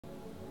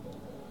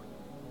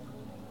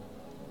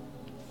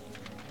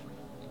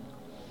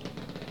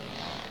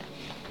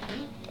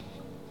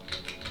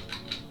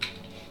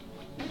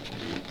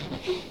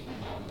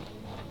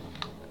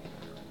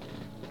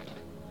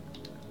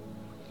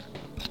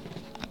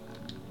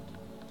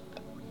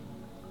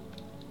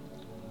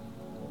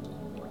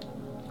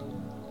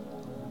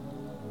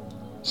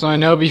So I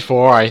know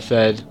before I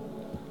said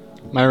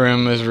my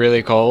room was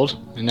really cold,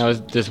 and that was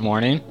this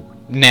morning.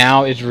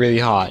 Now it's really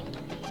hot.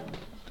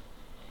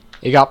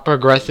 It got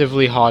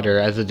progressively hotter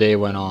as the day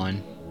went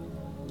on.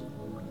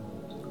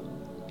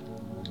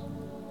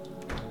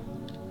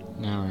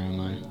 Now where am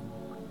I?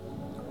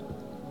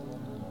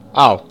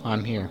 Oh,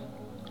 I'm here.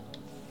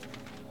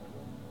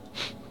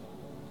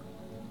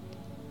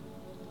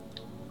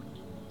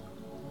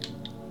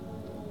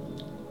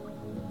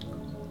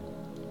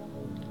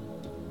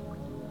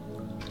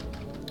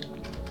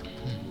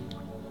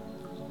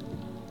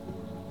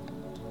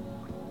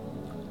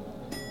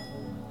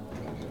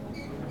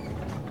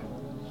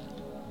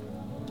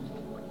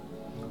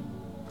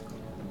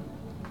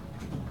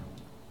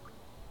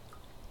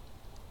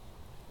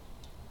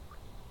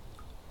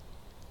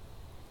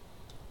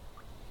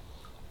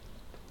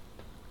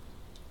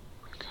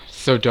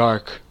 So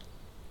dark.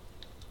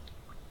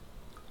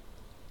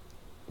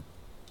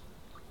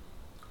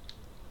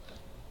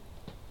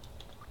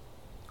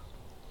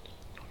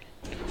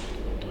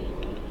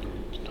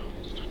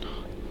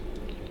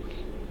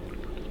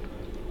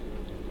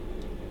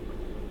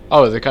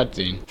 Oh, it's a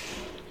cutscene.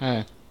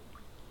 Hey.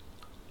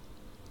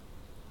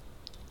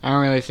 I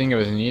don't really think it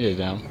was needed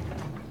though.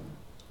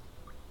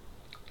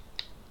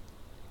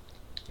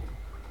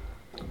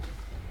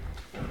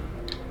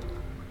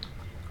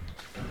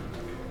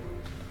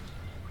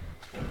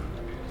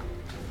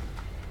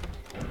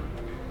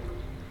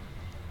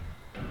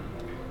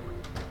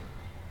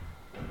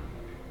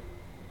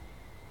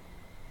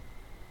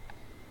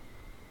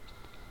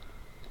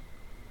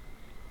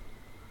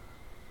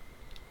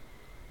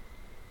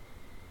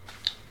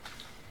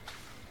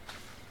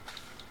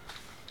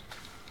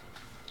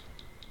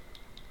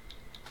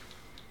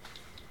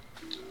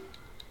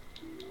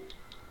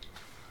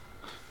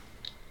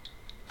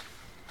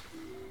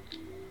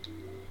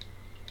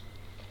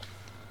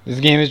 This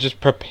game is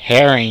just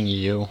preparing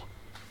you.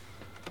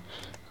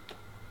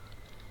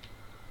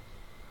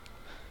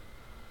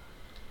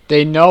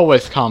 They know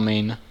what's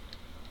coming.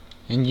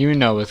 And you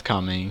know what's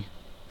coming.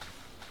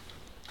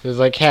 It's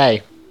like,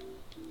 hey,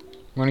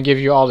 I'm gonna give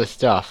you all this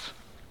stuff.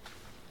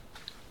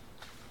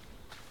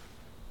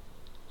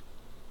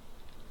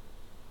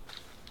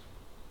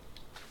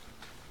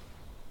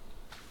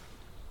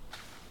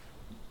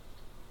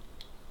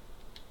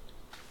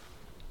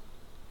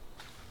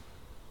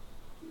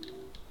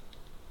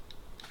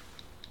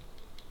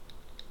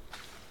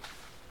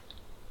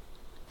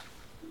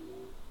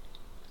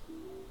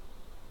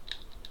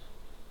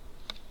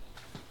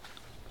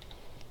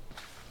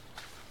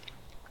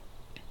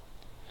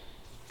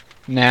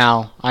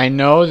 Now, I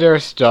know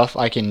there's stuff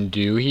I can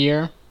do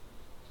here.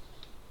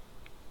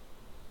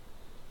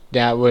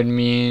 That would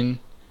mean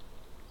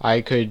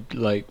I could,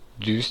 like,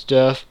 do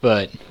stuff,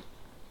 but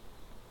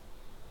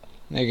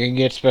I can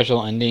get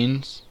special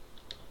endings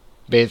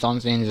based on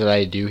things that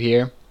I do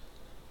here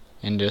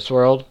in this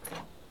world.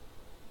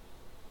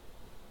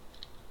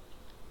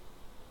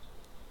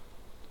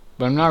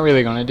 But I'm not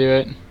really gonna do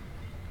it,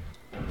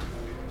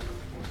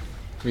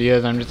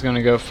 because I'm just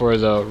gonna go for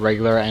the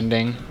regular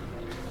ending.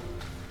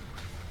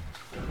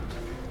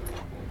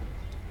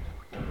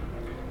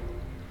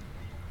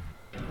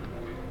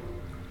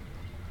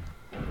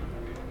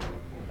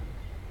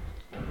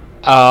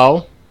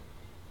 Oh.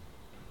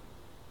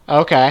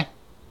 Okay.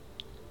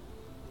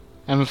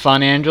 Having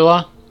fun,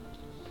 Angela?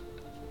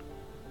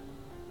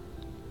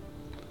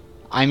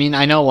 I mean,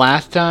 I know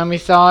last time we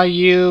saw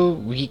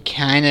you, we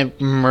kind of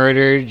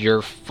murdered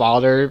your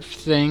father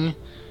thing.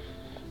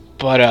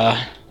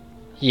 But,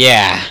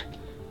 yeah.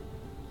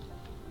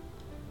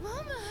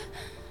 Mama!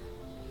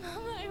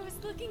 Mama, I was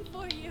looking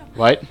for you.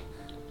 What?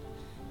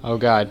 Oh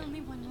god. There's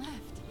only one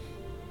left.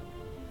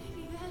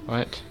 Maybe then...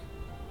 What?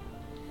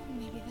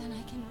 Maybe then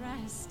I can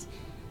rest.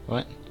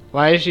 What?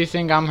 Why does she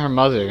think I'm her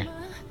mother?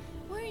 Mama,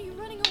 why are you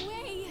running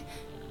away?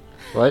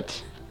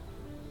 What?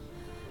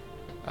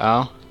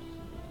 Oh?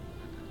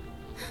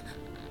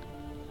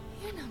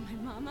 You're not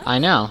my mama. I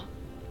know.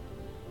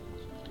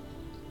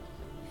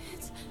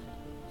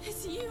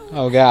 It's you.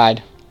 Oh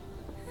god.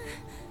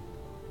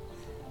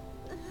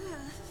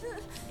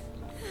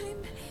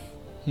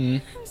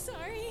 I'm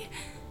sorry.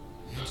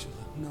 Angela,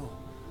 no.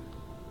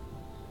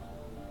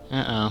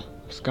 Uh-oh.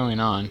 What's going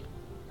on?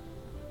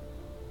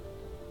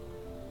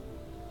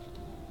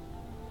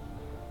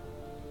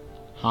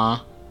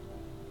 Huh?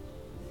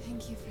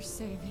 Thank you for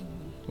saving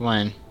me.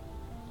 When?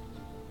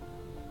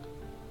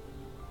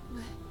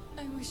 But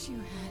I wish you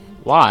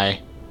hadn't.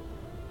 Why?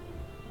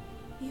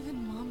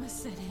 Even Mama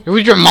said it.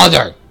 Who's your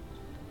mother?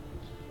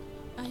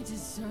 I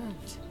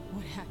deserved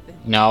what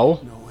happened. No.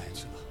 No,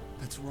 Angela.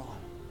 That's wrong.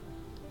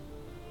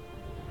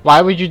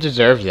 Why would you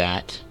deserve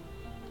that?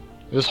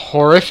 It was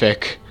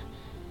horrific.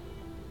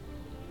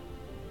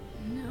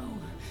 No.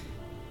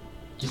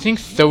 You think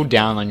so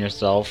down on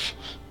yourself.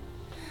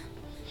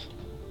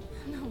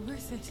 Not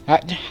worth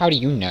it. How do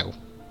you know?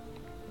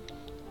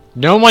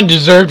 No one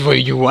deserved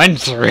what you went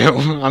through.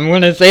 I'm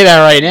gonna say that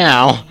right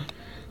now.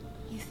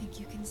 You think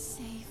you can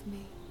save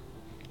me?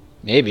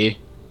 Maybe.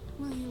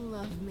 Will you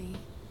love me?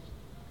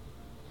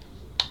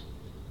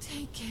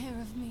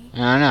 I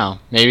don't know.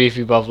 Maybe if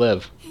you both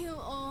live. Heal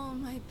all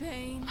my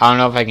pain. I don't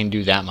know if I can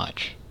do that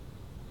much.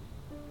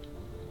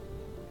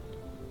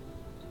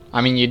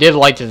 I mean, you did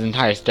light this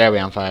entire stairway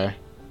on fire.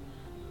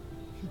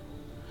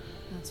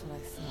 That's what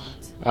I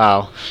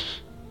thought. Oh.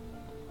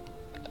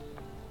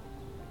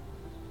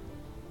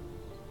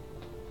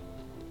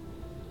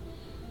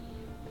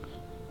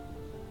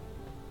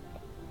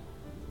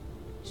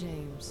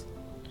 James.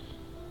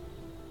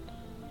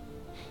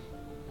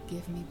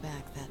 Give me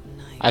back that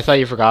knife. I thought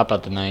you forgot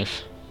about the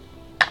knife.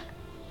 No.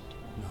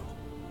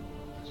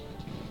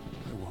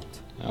 I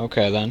won't.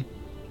 Okay, then.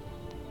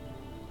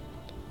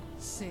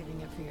 Saving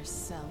it for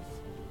yourself.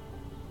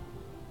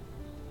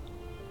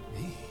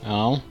 Me?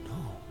 Oh.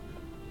 No.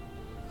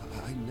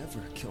 I never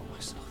kill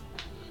myself.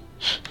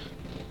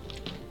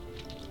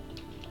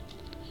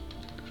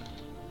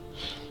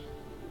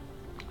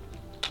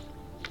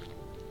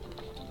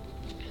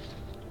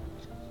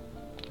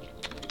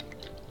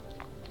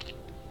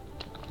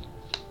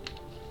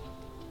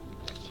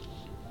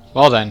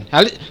 Well then,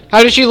 how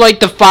did she light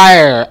the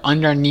fire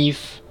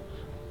underneath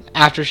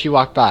after she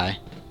walked by?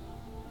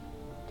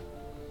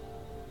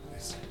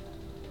 It's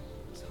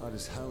hot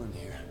as hell in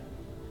here.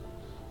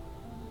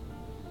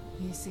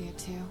 You see it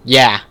too?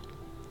 Yeah.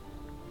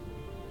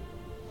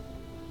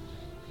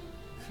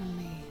 For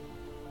me,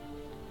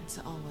 it's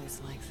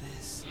always like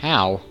this.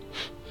 How?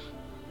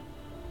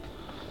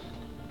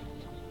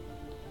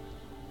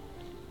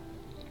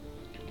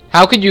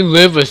 How could you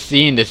live with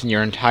seeing this in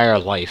your entire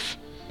life?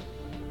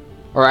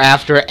 Or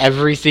after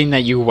everything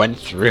that you went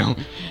through?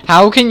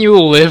 How can you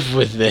live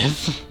with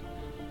this?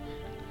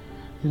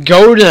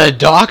 Go to the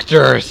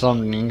doctor or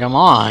something, come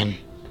on.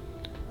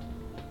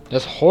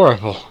 That's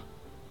horrible.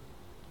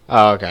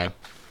 Oh, okay.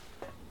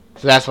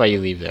 So that's why you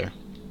leave there.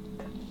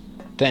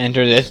 To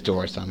enter this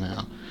door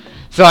somehow.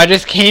 So I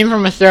just came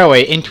from a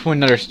stairway into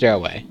another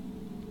stairway.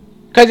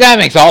 Because that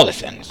makes all the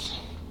sense.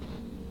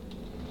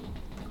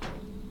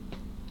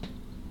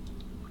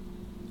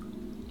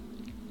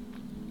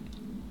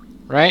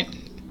 Right?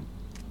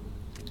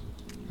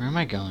 Where am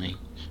I going?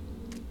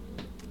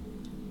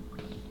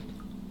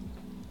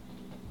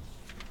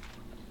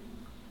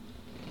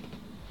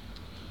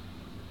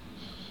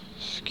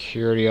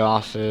 Security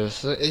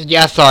office.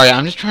 Yeah, sorry,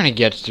 I'm just trying to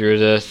get through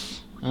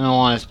this. I don't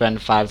want to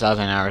spend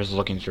 5,000 hours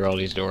looking through all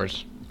these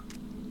doors.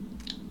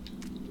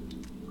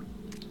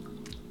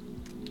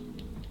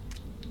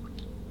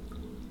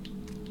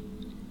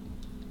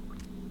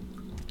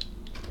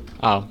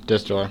 Oh,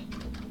 this door.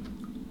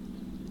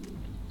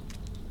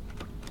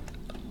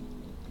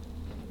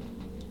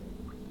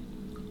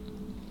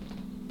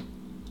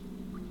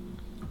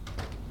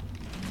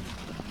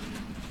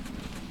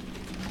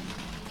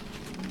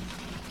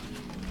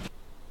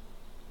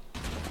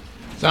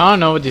 So I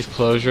don't know what these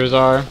closures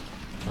are,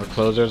 or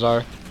closers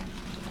are.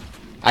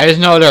 I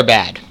just know they're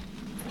bad.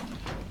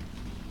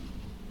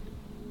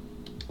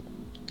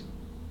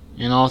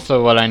 And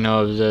also what I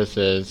know of this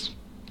is,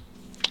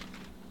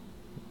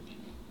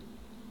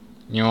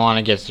 you want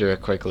to get through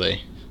it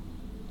quickly.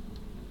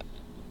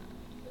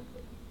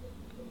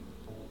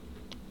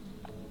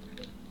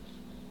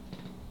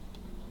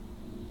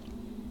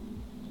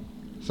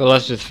 So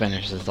let's just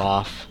finish this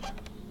off.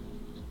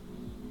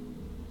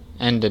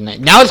 End the night.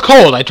 Now it's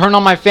cold! I turned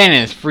on my fan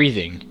and it's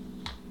freezing.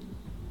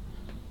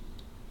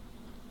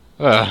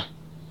 Ugh.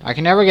 I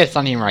can never get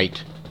something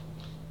right.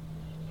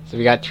 So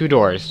we got two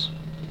doors.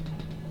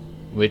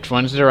 Which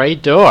one's the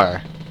right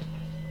door?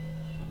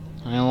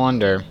 I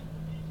wonder.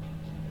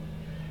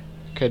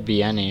 Could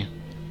be any.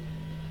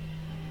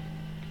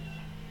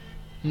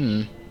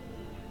 James!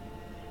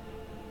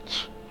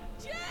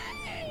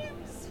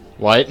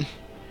 What?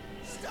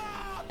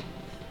 Stop!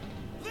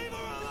 Leave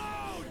her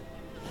alone!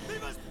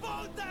 Leave us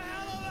both the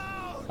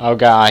hell alone! Oh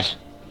god.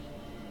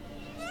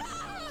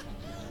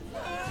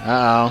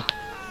 Uh-oh.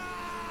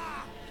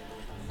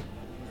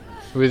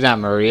 Who is that,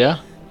 Maria?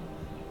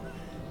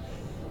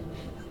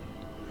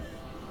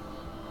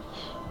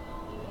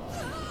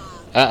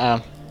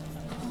 Uh-oh.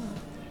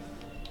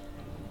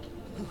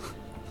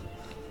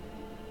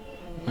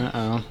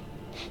 Uh-oh.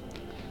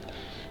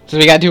 So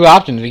we got two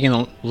options. We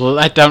can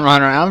let them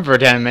run around for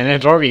 10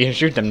 minutes, or we can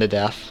shoot them to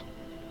death.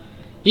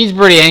 He's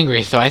pretty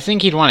angry, so I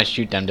think he'd want to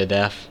shoot them to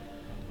death.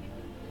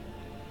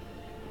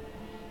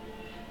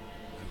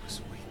 I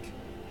was weak.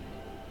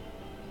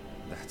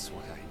 That's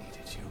why I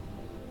needed you.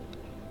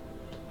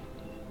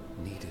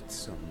 Needed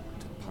someone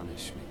to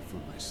punish me for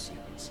my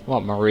sins.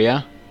 What,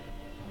 Maria?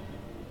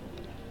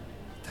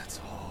 That's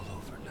all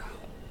over now.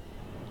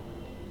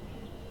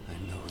 I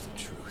know the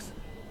truth.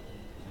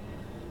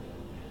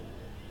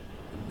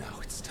 And now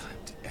it's time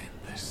to end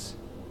this.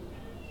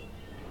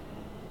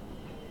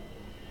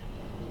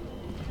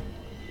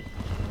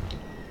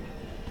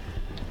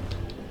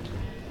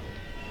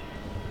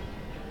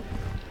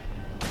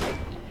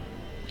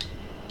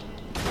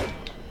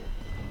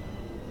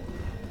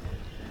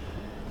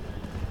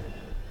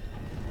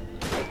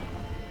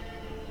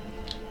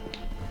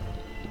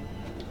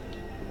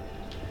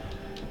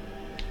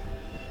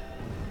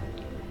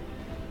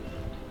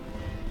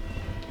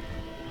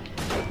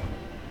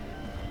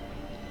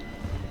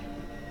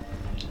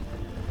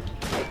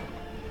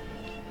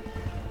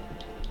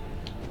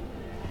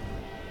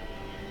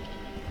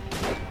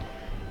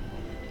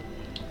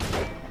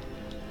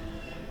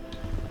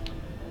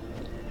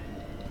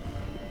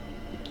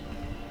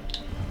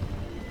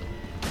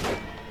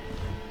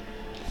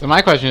 So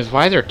my question is,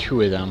 why are there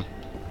two of them?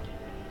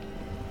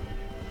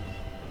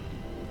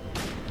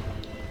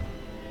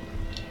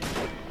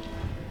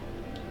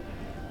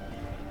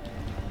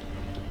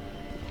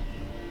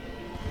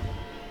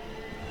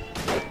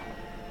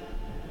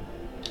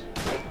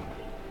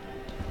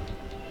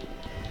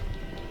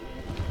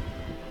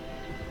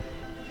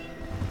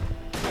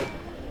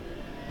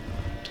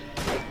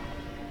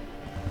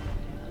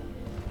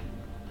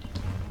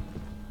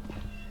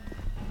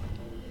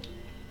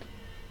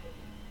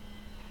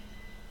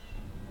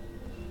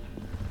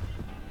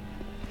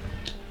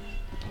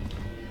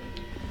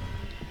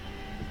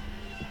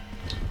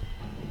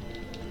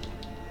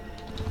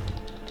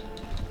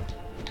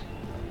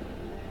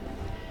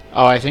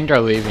 Oh, I think they're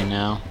leaving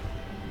now.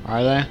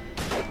 Are they?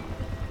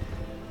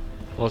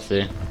 We'll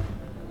see.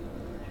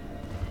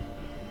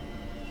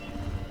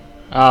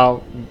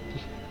 Oh,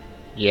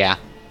 yeah.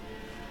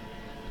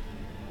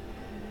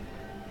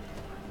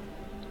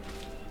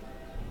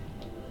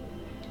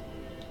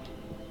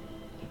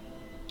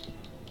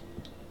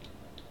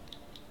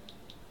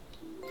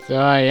 So,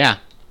 yeah.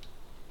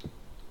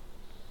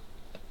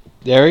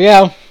 There we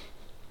go.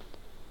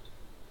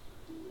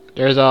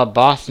 There's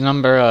boss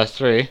number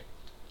 3.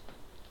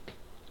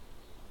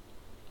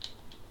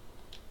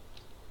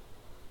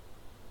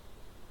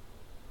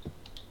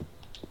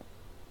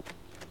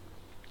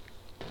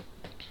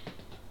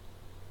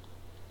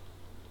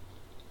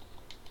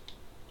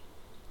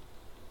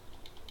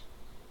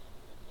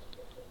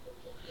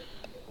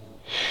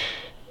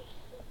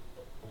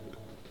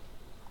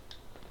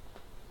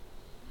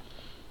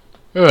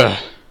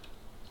 Ugh.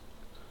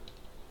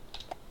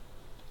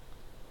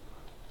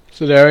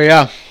 So there we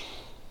go.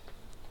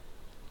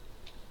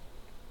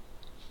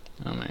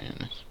 Oh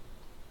man.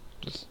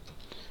 Just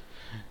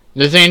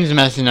this thing's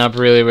messing up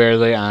really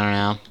weirdly, I don't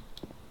know.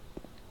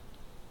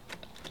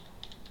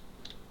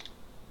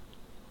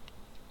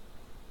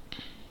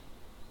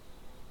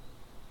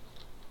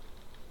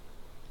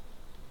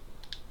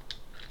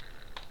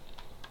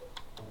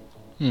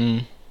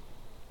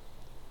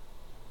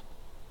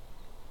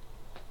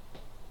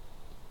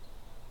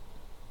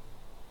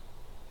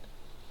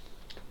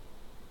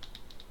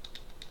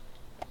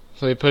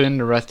 So we put in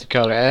the rusty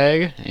colored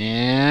egg,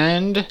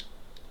 and can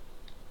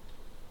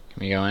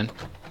we go in?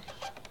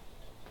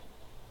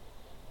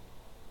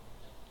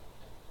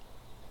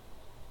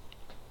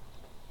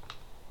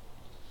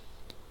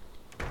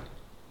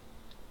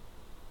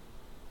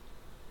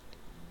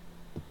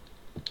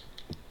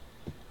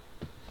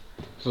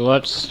 So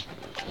let's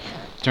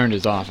turn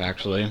this off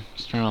actually.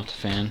 Let's turn off the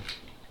fan.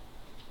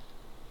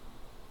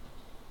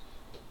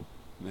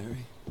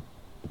 Mary,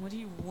 What do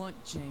you want,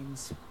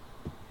 James?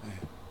 I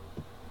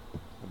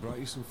brought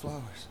you some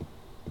flowers.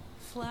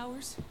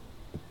 Flowers?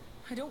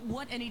 I don't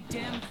want any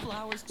damn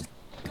flowers. Just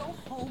go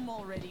home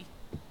already.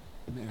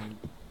 Mary,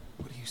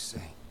 what are you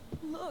saying?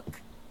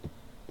 Look.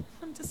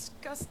 I'm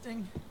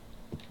disgusting.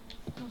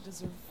 I don't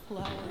deserve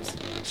flowers.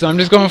 So I'm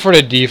just going for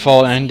the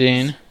default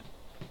ending.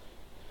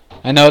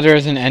 I know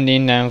there's an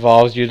ending that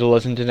involves you to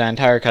listen to the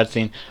entire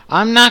cutscene.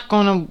 I'm not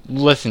going to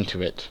listen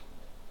to it.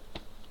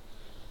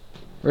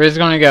 We're just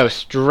going to go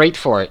straight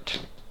for it.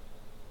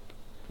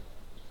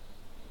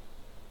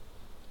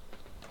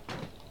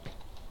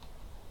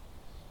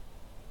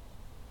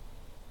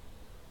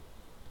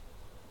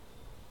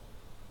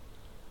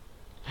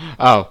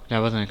 Oh, that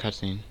wasn't a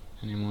cutscene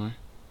anymore.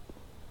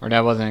 Or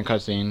that wasn't a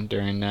cutscene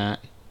during that.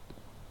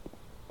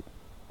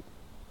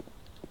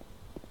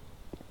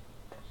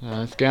 So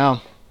let's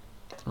go.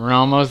 We're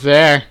almost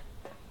there.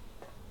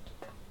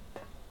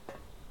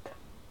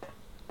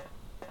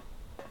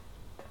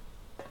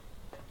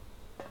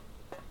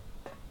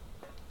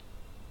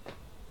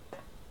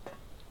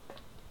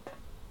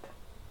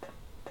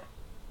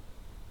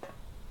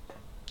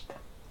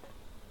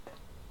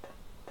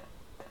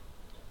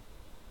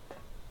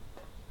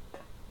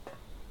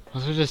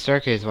 What's with the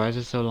staircase? Why is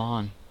it so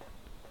long?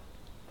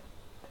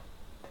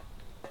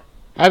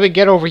 How do we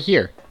get over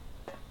here?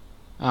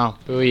 Oh,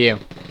 who are you?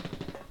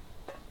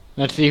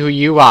 Let's see who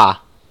you are.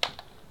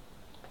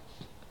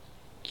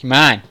 Come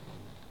on.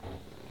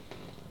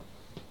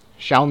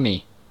 Show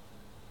me.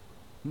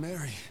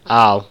 Mary.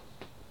 Oh.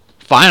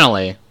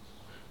 Finally.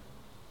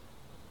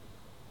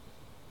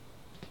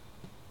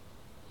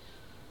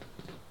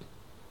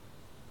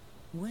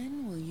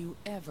 When will you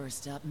ever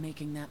stop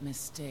making that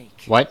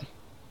mistake? What?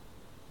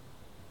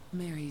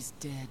 Mary's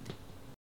dead.